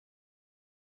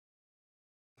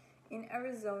In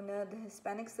Arizona, the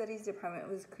Hispanic Studies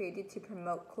Department was created to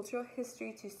promote cultural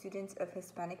history to students of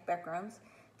Hispanic backgrounds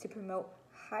to promote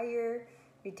higher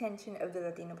retention of the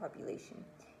Latino population.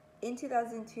 In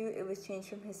 2002, it was changed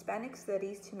from Hispanic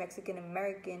Studies to Mexican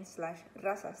American /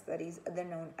 Raza Studies, other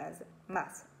known as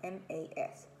MAS,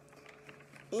 M-A-S.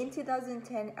 In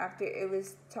 2010, after it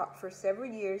was taught for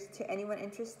several years to anyone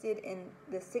interested in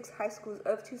the 6 high schools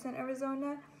of Tucson,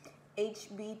 Arizona,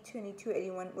 HB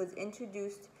 2281 was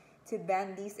introduced to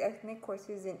ban these ethnic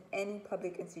courses in any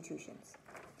public institutions.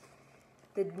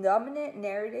 The dominant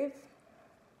narrative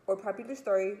or popular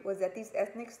story was that these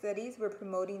ethnic studies were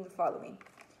promoting the following: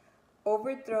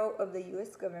 overthrow of the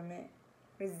U.S. government,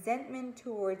 resentment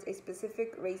towards a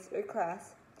specific race or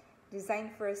class,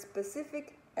 designed for a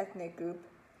specific ethnic group,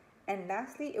 and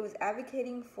lastly, it was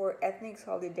advocating for ethnic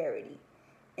solidarity.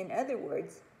 In other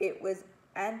words, it was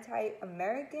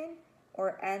anti-American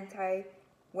or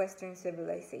anti-Western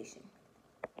civilization.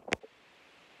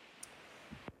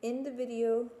 In the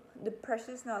video, The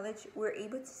Precious Knowledge, we're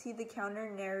able to see the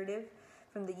counter-narrative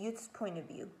from the youth's point of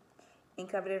view. In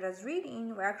Cabrera's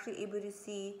reading, we're actually able to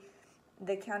see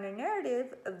the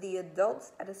counter-narrative of the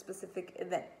adults at a specific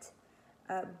event.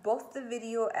 Both the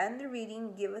video and the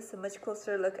reading give us a much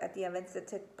closer look at the events that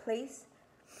took place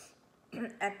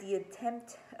at the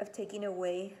attempt of taking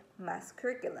away mass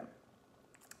curriculum.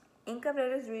 In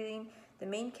Cabrera's reading, the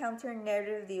main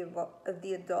counter-narrative of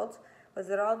the adults was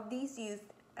that all these youth,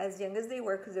 as young as they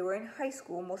were, because they were in high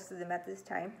school, most of them at this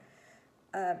time,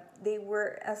 they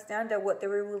were astounded at what they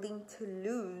were willing to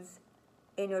lose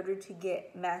in order to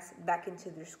get mass back into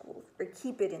their schools or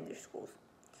keep it in their schools.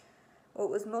 What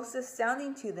was most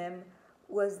astounding to them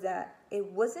was that it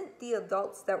wasn't the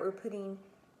adults that were putting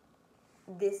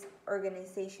this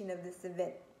organization of this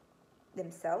event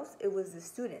themselves, it was the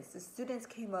students. The students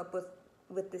came up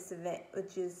with this event,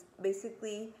 which is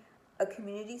basically a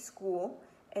community school,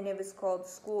 and it was called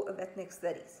School of Ethnic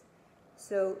Studies.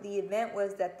 So the event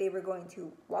was that they were going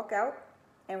to walk out,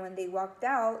 and when they walked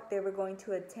out, they were going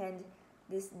to attend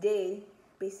this day,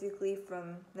 basically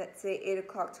from, let's say, 8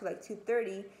 o'clock to like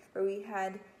 2:30, where we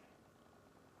had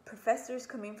professors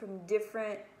coming from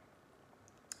different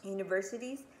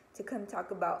universities to come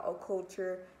talk about our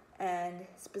culture and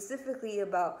specifically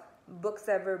about books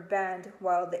that were banned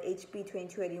while the HB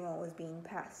 2281 was being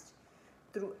passed.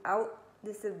 Throughout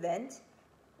this event,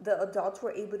 the adults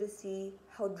were able to see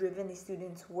how driven the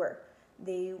students were.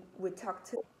 They would talk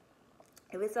to,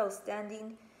 it was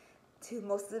outstanding to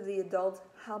most of the adults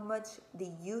how much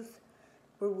the youth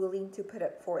were willing to put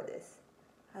up for this.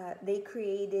 They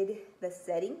created the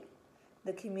setting,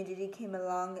 the community came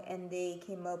along and they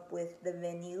came up with the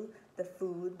venue, the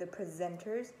food, the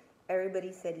presenters.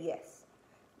 Everybody said yes.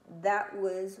 That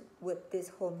was what this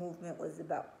whole movement was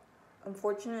about.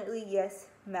 Unfortunately, yes,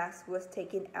 mass was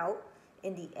taken out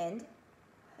in the end,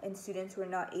 and students were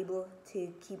not able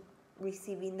to keep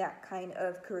receiving that kind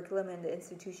of curriculum in the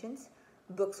institutions.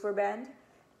 Books were banned,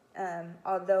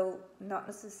 although not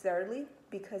necessarily,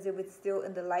 because it was still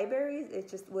in the libraries, it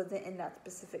just wasn't in that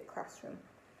specific classroom.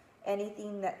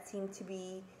 Anything that seemed to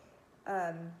be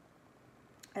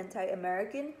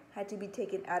anti-American had to be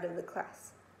taken out of the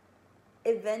class.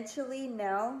 Eventually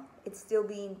now, it's still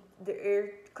being, there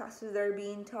are classes that are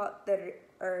being taught that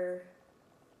are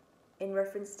in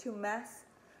reference to mass,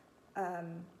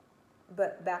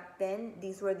 but back then,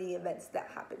 these were the events that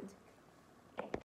happened.